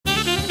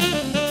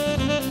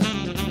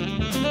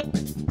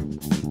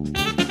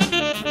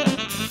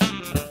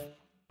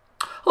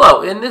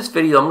Hello, in this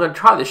video I'm going to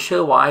try to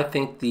show why I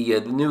think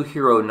the new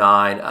Hero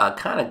 9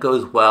 kind of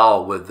goes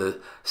well with the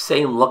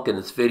same look in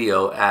this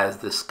video as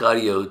the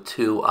Skydio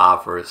 2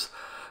 offers.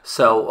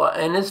 So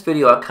in this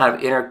video I kind of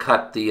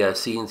intercut the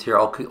scenes here.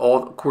 Of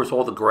course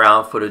all the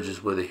ground footage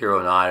is with the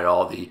Hero 9 and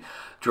all the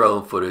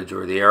drone footage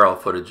or the aerial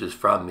footage is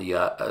from the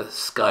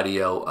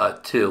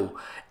Skydio 2.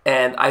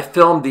 And I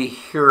filmed the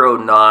Hero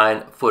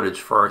 9 footage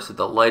first.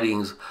 The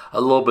lighting's a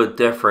little bit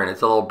different.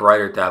 It's a little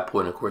brighter at that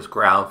point. Of course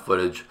ground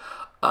footage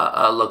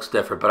looks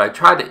different, but I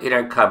tried to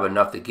intercut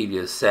enough to give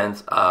you a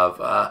sense of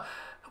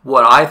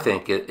what I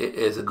think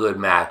is a good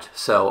match.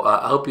 So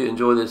I hope you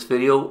enjoy this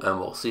video, and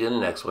we'll see you in the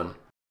next one.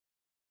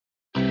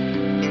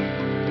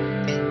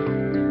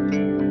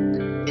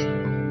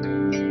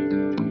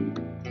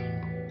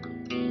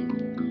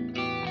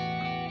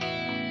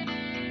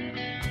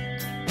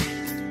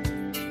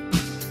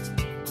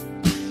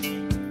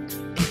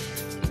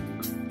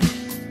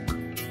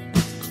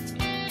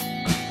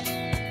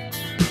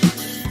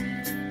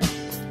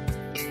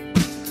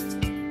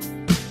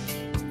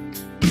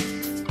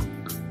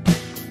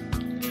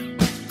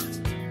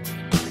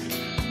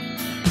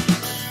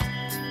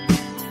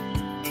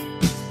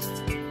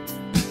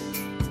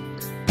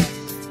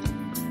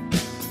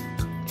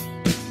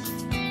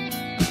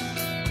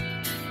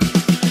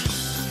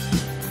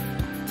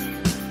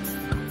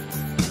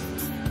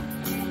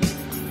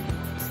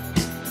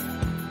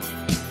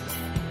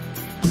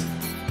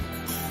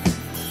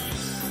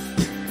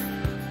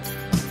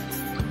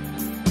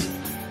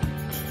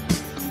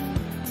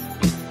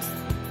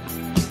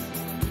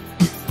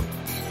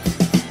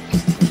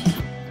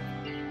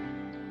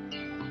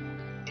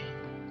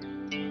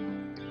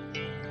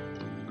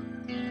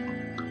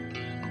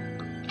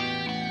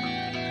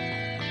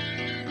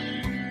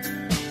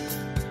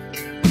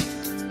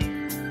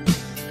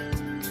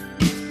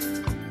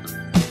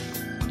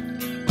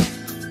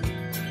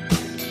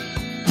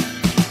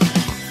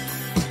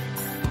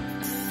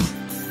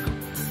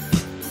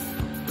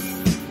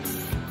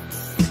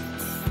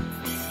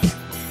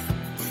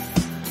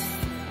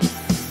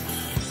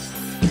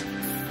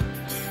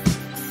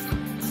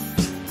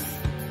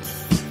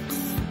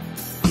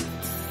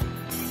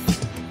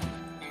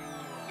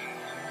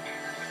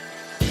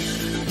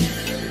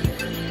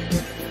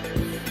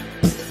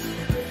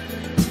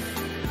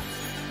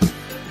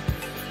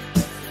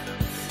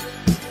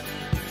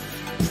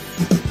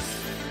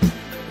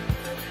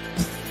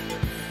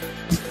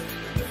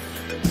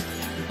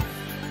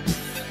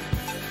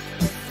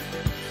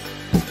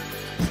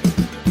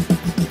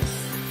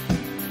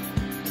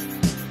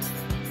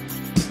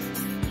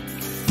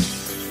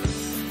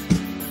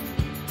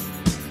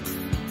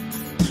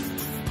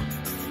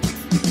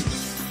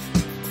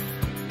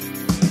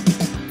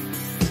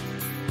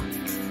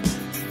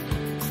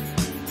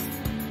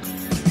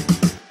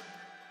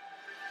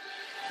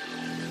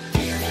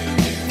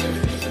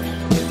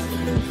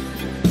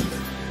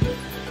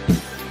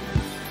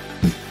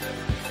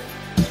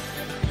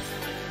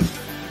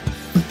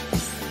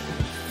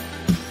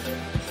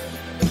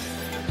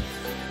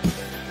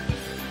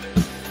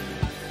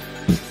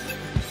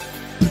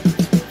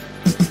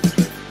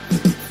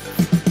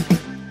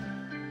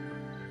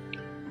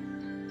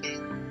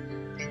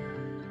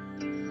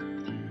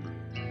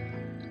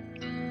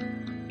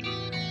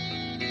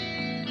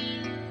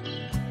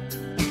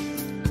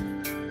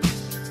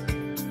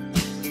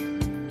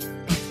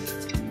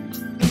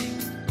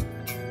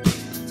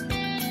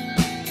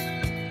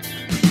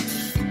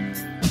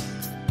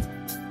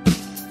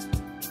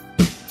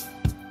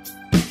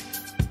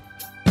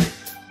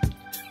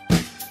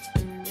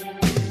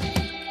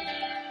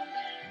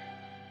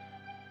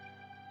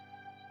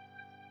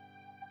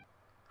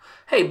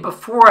 Hey,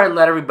 before I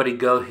let everybody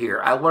go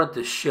here, I wanted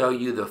to show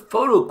you the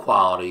photo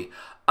quality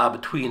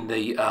between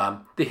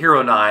the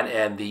Hero 9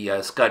 and the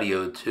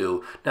Skydio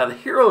 2. Now, the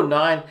Hero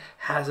 9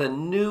 has a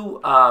new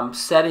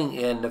setting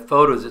in the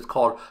photos. It's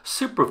called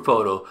Super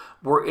Photo,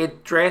 where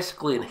it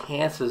drastically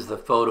enhances the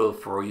photo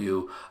for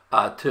you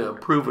to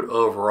improve it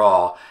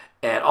overall.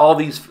 And all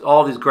these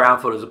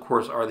ground photos, of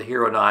course, are the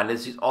Hero 9.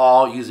 This is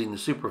all using the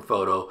Super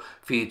Photo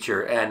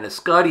feature, and the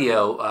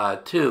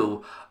Skydio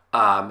 2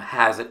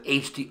 has an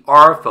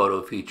HDR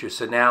photo feature.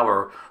 So now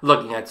we're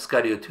looking at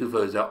Skydio 2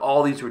 photos. Now,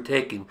 all these were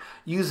taken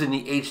using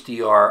the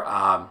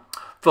HDR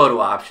photo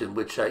option,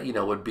 which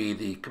would be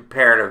the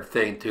comparative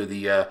thing to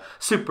the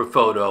Super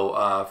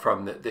Photo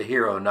from the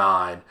Hero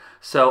 9.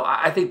 So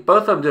I think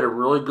both of them did a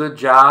really good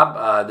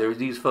job.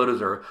 These photos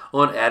are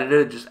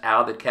unedited, just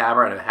out of the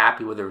camera, and I'm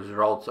happy with the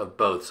results of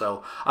both.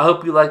 So I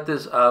hope you like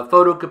this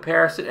photo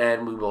comparison,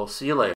 and we will see you later.